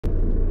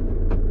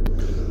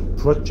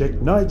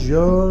Project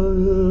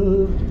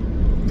Nigel.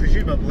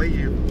 Presumably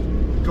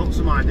you've got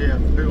some idea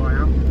of who I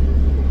am,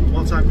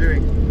 what I'm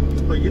doing,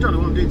 but you don't know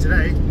what I'm doing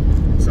today,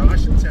 so I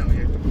should tell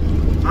you.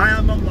 I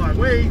am on my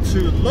way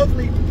to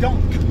lovely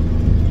Donk,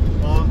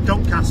 or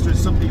Doncaster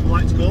as some people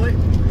like to call it,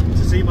 to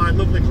see my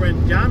lovely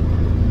friend Dan,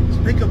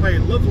 to pick up a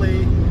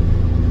lovely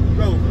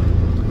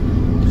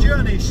Rover. The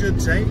journey should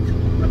take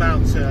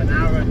about an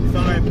hour and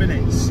 5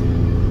 minutes,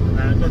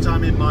 but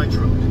I'm in my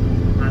truck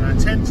and I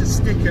tend to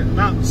stick at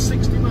about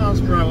 60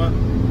 miles per hour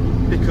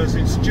because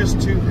it's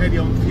just too heavy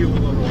on fuel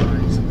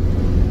otherwise.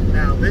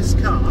 Now this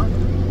car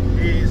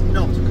is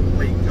not a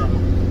complete car.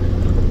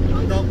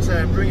 I'm not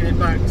bringing it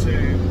back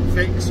to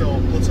fix or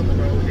put on the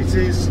road. It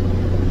is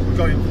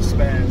going for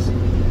spares.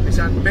 It's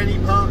had many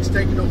parts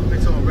taken off of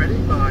it already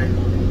by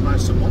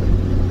someone,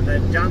 and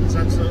then Dan's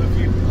had a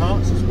few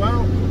parts as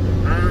well,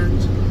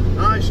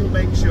 and I shall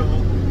make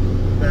sure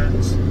that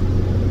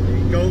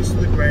it goes to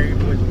the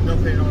grave with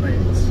nothing on it,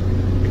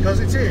 because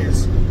it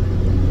is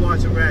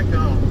quite a rare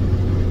car.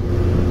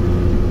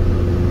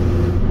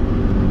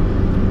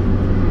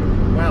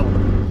 Well,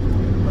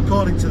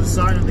 according to the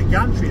sign on the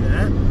gantry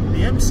there,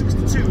 the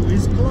M62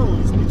 is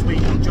closed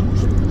between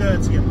junction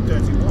 30 and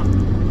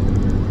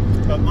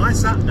 31. But my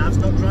sat-nav's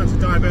not trying to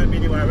divert me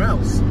anywhere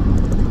else.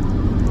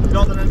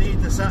 Not that I need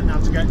the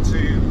sat-nav to get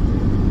to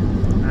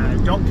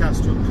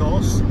Doncaster, of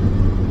course.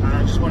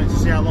 I just wanted to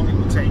see how long it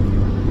would take.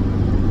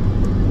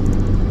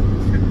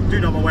 I do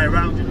know my way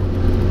around, you know.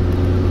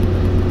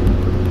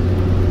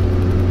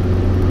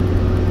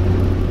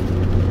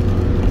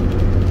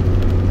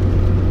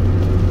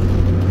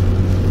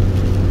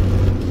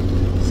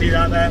 See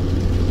that there?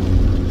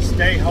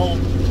 Stay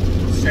home,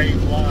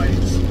 save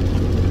lives.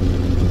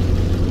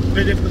 A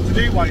bit difficult to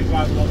do while you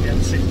drive along the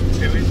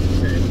M62,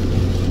 isn't it?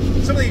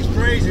 Some of these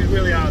phrases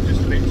really are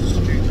just a bit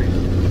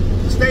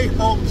stupid. Stay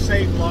home,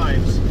 save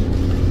lives.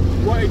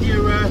 What if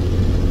you're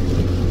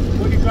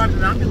driving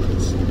an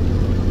ambulance?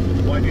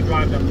 What if you're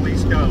driving a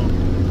police car?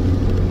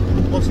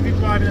 What if you're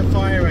driving a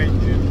fire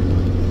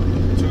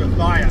engine to a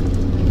fire?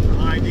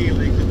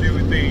 Ideally, it could do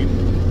with being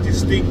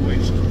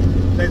distinguished.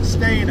 Then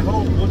staying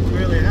home wouldn't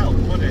really help,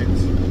 would it?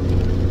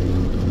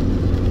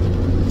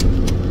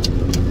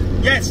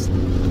 Yes,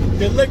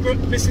 deliberate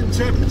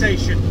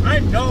misinterpretation. I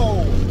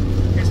know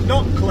it's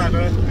not clever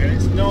and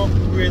it's not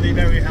really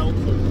very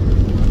helpful,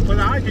 but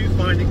I do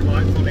find it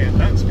quite funny, and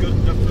that's good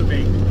enough for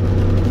me.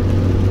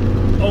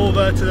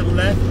 Over to the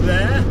left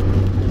there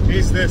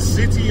is the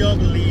city of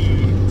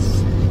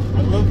Leeds,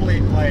 a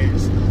lovely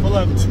place full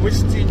of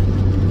twisting,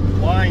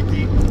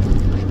 winding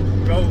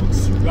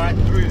roads right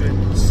through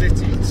the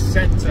city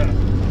centre,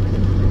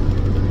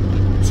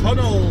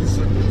 tunnels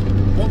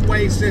and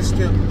one-way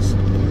systems,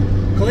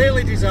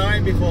 clearly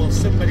designed before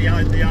somebody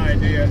had the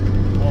idea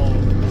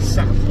of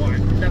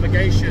satellite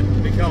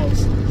navigation,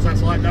 because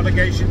satellite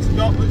navigation's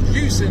not much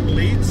use in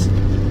Leeds,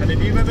 and if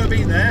you've ever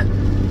been there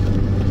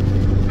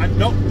and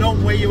not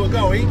known where you were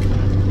going,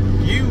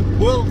 you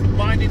will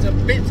find it a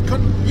bit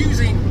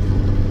confusing.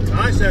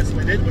 I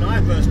certainly did when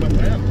I first went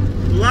there.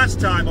 Last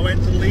time I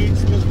went to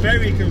Leeds, it was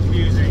very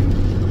confusing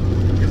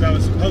because I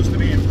was supposed to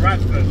be in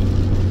Bradford.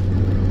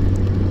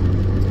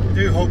 I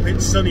do hope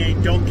it's sunny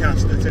in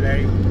Doncaster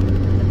today,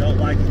 and not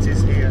like it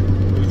is here,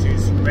 which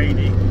is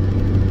rainy.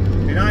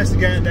 It'd be nice to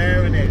get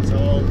there and it's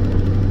all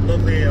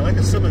lovely, like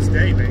a summer's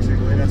day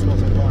basically. That's what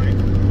I like.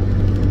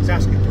 It's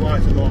asking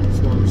quite a lot, I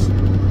suppose.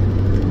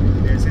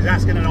 Yes, it's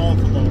asking an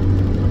awful lot.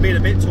 I'm being a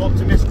bit too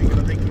optimistic, and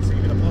I think it's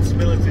even a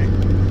possibility.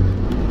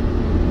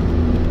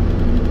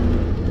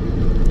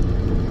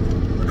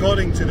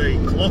 According to the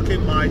clock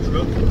in my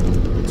truck,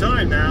 the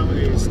time now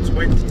is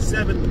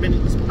 27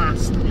 minutes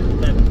past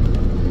 11.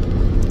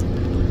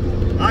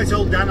 I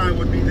told Dan I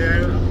would be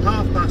there at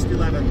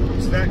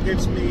 11:30, so that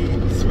gives me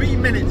 3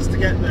 minutes to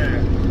get there.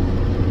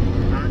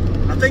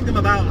 And I think I'm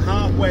about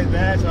halfway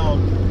there, so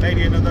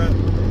maybe another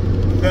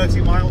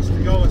 30 miles to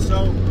go or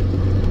so.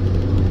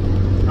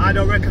 I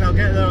don't reckon I'll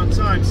get there on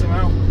time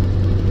somehow.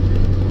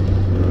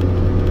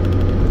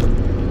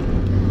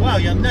 Well,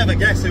 you'll never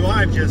guess who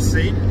I've just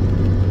seen.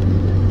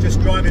 Just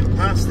driving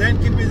past then,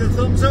 give me the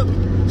thumbs up.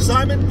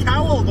 Simon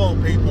Cowell of all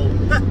people.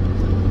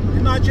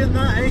 Imagine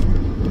that, eh?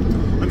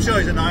 I'm sure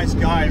he's a nice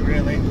guy,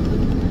 really.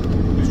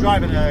 He was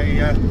driving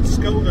a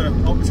Skoda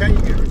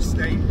Octavia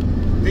estate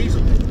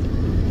diesel.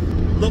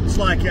 Looks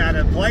like it had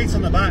a plate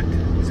on the back,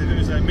 as if it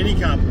was a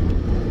minicab.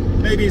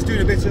 Maybe he's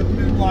doing a bit of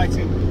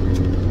moonlighting,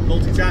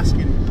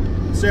 multitasking.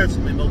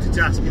 Certainly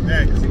multitasking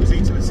there, because he was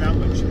eating a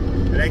sandwich,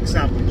 an egg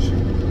sandwich.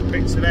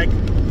 Bits of egg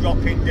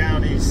dropping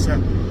down his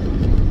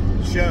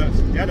shirt.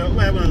 He had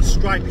one of those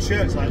stripy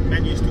shirts like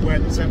men used to wear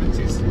in the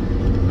 70s,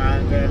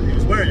 and he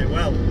was wearing it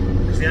well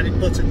because he had it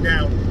buttoned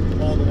down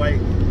all the way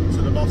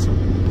to the bottom.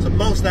 So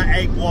most of that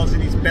egg was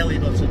in his belly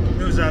button.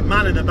 There was a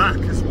man in the back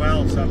as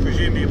well, so I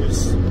presume he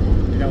was,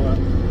 you know,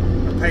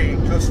 a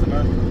paying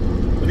customer,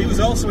 but he was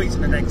also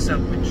eating an egg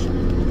sandwich.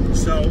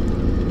 So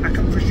I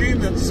can presume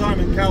that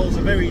Simon Cowell's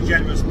a very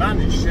generous man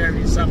in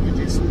sharing his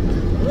sandwiches,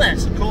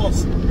 unless of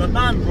course the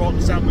man brought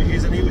the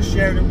sandwiches and he was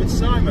sharing them with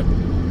Simon.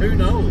 Who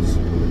knows?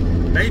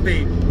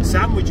 Maybe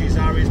sandwiches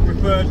are his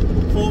preferred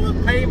form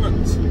of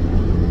payment.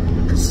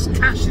 Because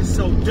cash is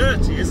so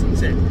dirty,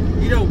 isn't it?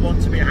 You don't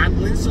want to be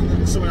handling something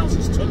that someone else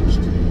has touched.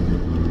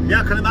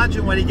 Yeah, I can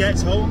imagine when he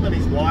gets home and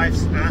his wife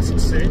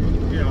asks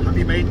him, you know, have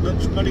you made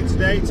much money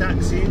today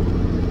taxiing?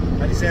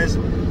 And he says,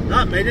 I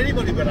haven't made any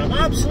money, but I'm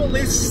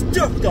absolutely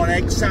stuffed on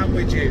egg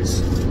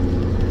sandwiches.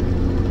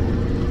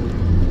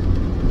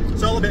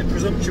 It's all a bit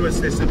presumptuous,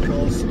 this, of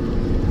course,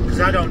 because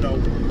I don't know.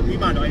 He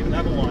might not even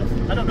have a wife.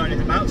 I don't know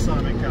anything about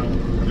Simon Cowell. I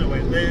don't know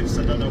where he lives.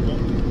 I don't know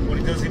what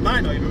he does. He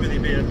might not even really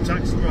be a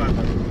taxi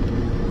driver.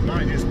 He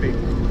might just be,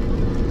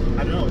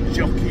 I don't know, a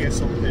jockey or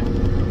something.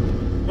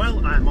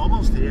 Well, I'm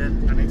almost here,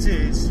 and it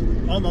is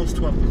almost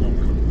 12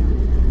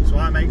 o'clock. So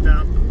I make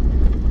that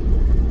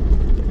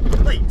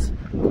complete.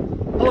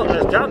 Oh, look,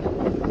 there's Dan.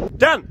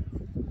 Dan!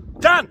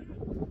 Dan!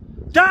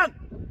 Dan!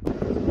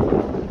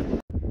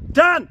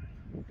 Dan!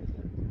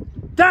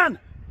 Dan!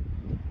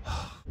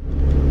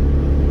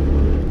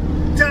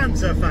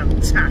 Dan's a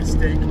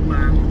fantastic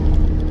man.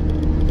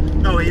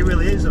 No, he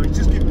really is though. He's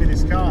just given me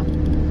this car.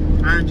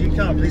 And you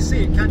can't really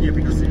see it, can you?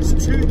 Because it's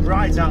too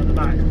bright out the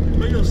back.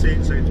 But you'll see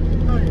it soon.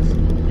 Oh, yes.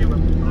 You will.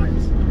 Right.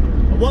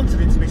 I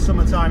wanted it to be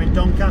summertime in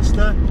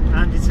Doncaster,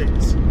 and it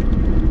is.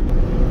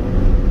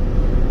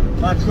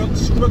 My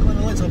truck's struggling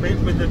a little bit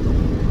with the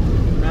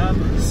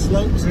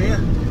slopes here.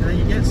 And then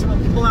you get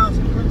someone pull out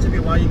in front of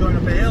you while you're going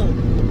up a hill.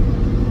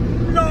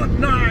 Not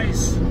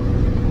nice!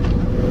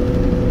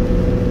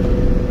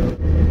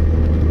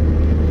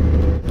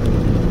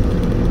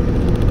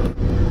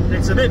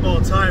 It's a bit more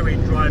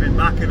tiring driving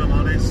back, if I'm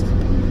honest.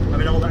 I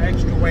mean, all that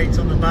extra weight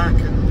on the back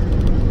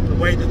and the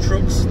way the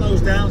truck slows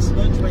down so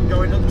much when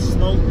going up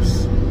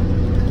slopes.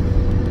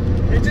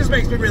 It just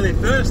makes me really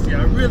thirsty.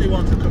 I really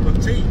want a cup of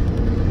tea.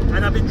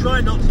 And I've been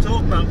trying not to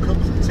talk about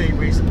cups of tea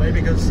recently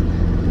because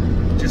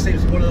it just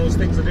seems one of those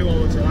things I do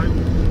all the time.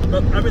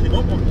 But I really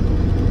want one.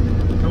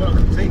 I want a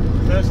cup of tea.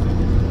 I'm thirsty.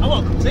 I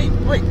want a cup of tea.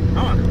 Wait,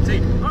 I want a cup of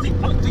tea.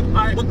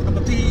 I want a cup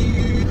of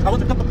tea. I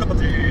want a cup of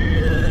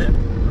tea.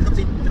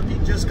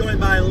 Just going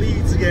by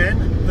Leeds again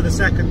for the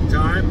second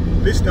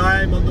time, this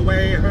time on the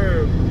way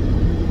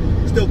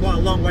home. Still quite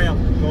a long way up,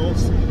 of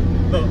course,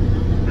 but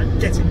I'm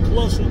getting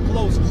closer and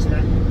closer to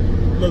that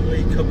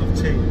lovely cup of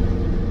tea.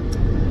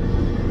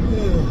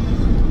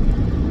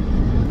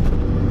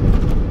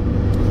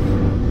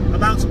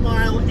 About a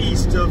mile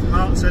east of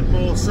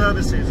Hartshead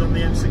Services on the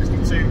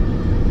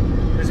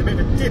M62, there's a bit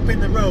of a dip in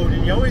the road,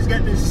 and you always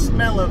get this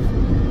smell of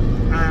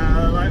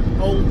like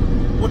old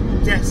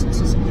wooden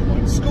desks or something,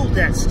 like school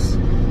desks.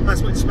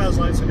 That's what it smells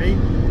like to me.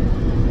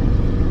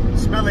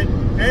 Smell it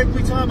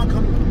every time I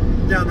come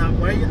down that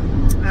way.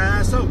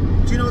 So,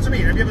 do you know what I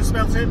mean? Have you ever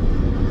smelt it?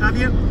 Have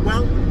you?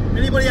 Well,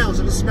 anybody else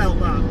ever smelt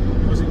that?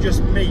 Or was it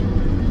just me?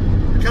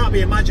 I can't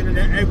be imagining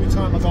it every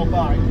time I go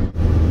by.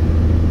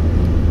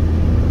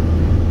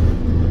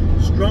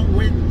 Strong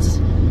winds.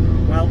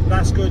 Well,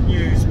 that's good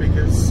news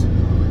because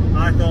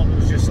I thought there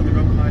was just something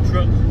wrong with my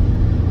truck.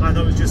 I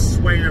thought it was just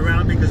swaying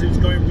around because it was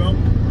going wrong.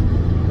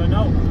 But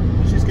no,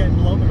 it's just getting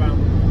blown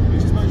around.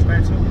 Much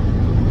better.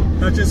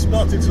 I just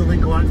spotted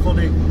something quite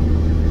funny.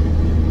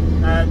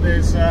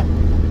 There's a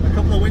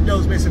couple of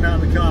windows missing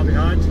out of the car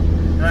behind,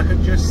 and I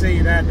can just see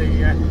there the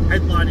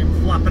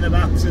headlining flapping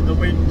about in the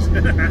wind.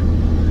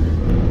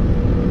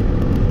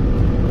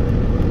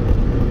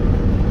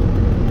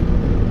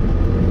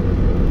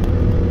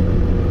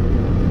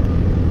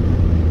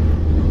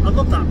 I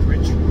love that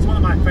bridge. It's one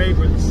of my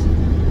favourites.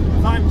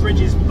 I find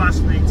bridges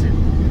fascinating,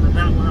 and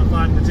that one I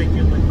find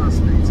particularly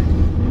fascinating.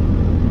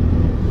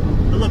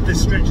 I love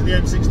this stretch of the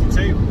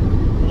M62.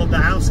 I love the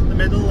house in the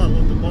middle, I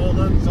love the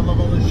moorlands, I love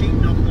all the sheep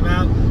knocking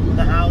about, and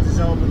the houses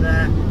over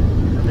there,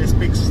 and this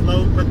big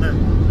slope and the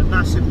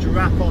massive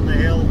giraffe on the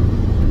hill.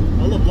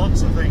 I love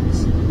lots of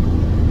things.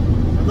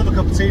 I love a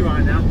cup of tea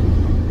right now.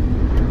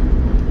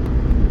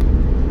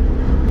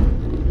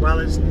 Well,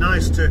 it's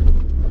nice to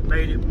have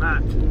made it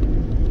back.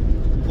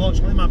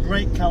 Unfortunately, my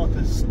brake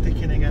caliper's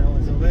sticking again a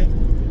little bit.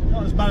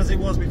 Not as bad as it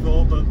was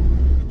before, but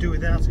you do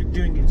without it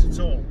doing it at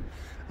all.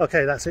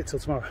 Okay, that's it till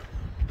tomorrow.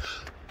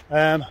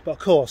 But of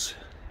course,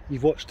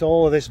 you've watched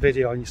all of this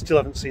video and you still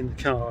haven't seen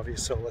the car, have you?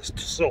 So let's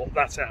sort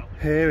that out.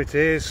 Here it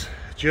is,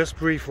 just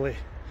briefly,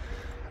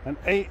 an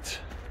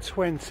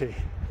 820,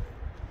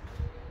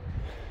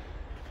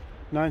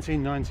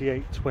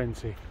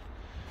 1998-20,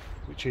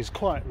 which is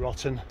quite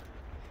rotten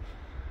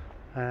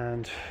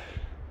and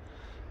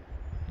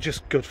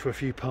just good for a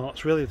few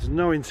parts. Really, there's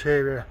no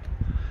interior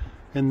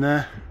in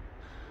there,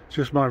 it's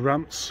just my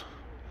ramps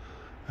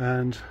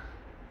and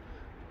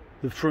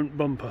the front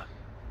bumper.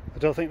 I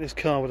don't think this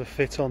car would have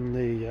fit on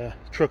the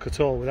truck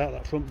at all without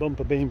that front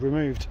bumper being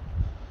removed.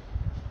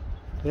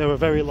 They're a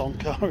very long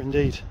car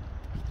indeed.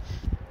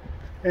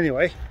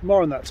 Anyway,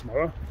 more on that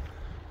tomorrow.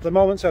 For the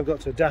moment I've got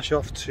to dash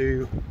off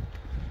to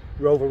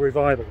Rover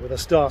Revival with a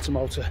starter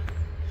motor.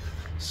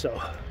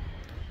 So,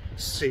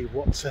 let's see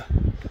what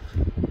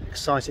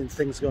exciting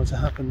things are going to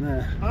happen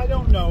there. I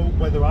don't know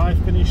whether I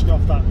finished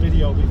off that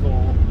video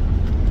before.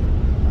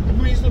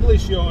 I'm reasonably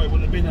sure it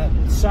would have been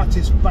a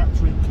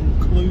satisfactory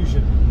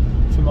conclusion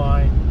to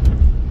my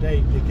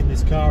day picking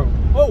this car up.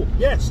 Oh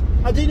yes,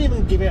 I didn't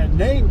even give it a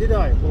name, did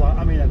I? Well,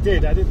 I mean I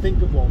did. I didn't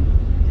think of one.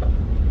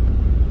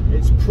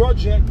 It's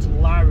Project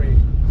Larry.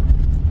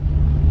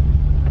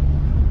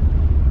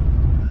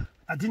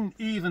 I didn't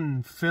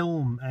even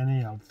film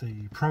any of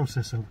the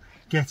process of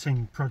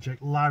getting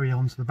Project Larry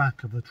onto the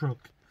back of the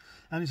truck,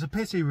 and it's a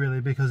pity really,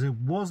 because it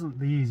wasn't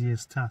the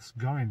easiest task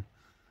going.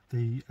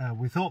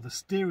 We thought the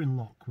steering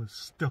lock was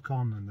stuck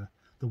on and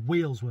the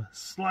wheels were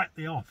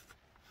slightly off.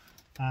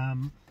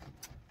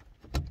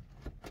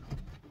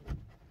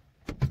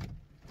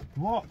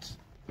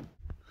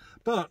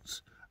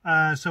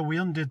 So we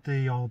undid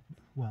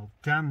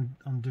Dan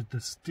undid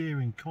the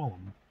steering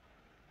column,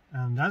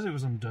 and as it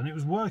was undone, it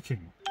was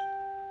working.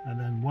 And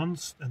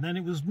then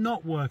it was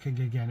not working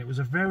again. It was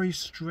a very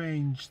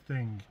strange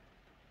thing.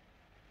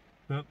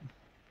 But,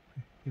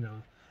 you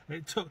know,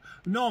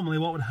 normally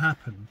what would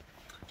happen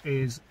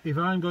is, if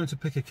I'm going to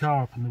pick a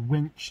car up and the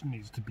winch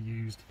needs to be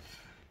used,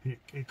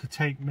 it could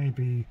take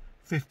maybe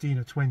 15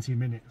 or 20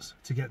 minutes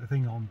to get the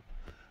thing on.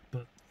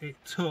 But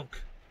it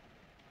took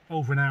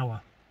over an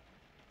hour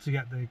to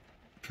get the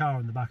car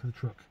in the back of the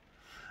truck.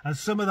 And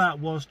some of that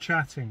was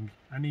chatting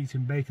and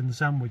eating bacon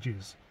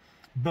sandwiches.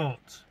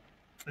 But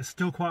it's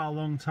still quite a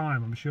long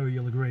time, I'm sure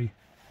you'll agree.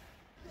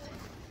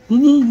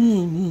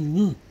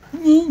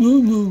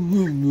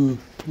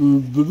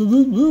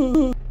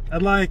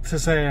 I'd like to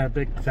say a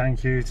big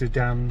thank you to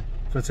Dan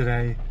for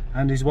today,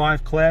 and his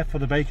wife Claire for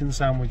the bacon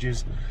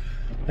sandwiches.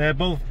 They're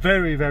both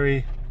very,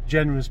 very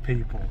generous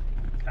people,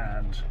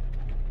 and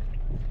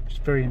it's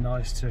very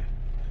nice to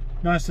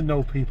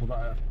know people that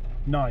are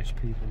nice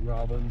people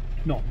rather than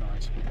not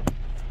nice.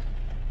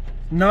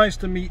 Nice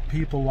to meet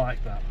people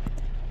like that.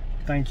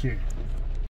 Thank you.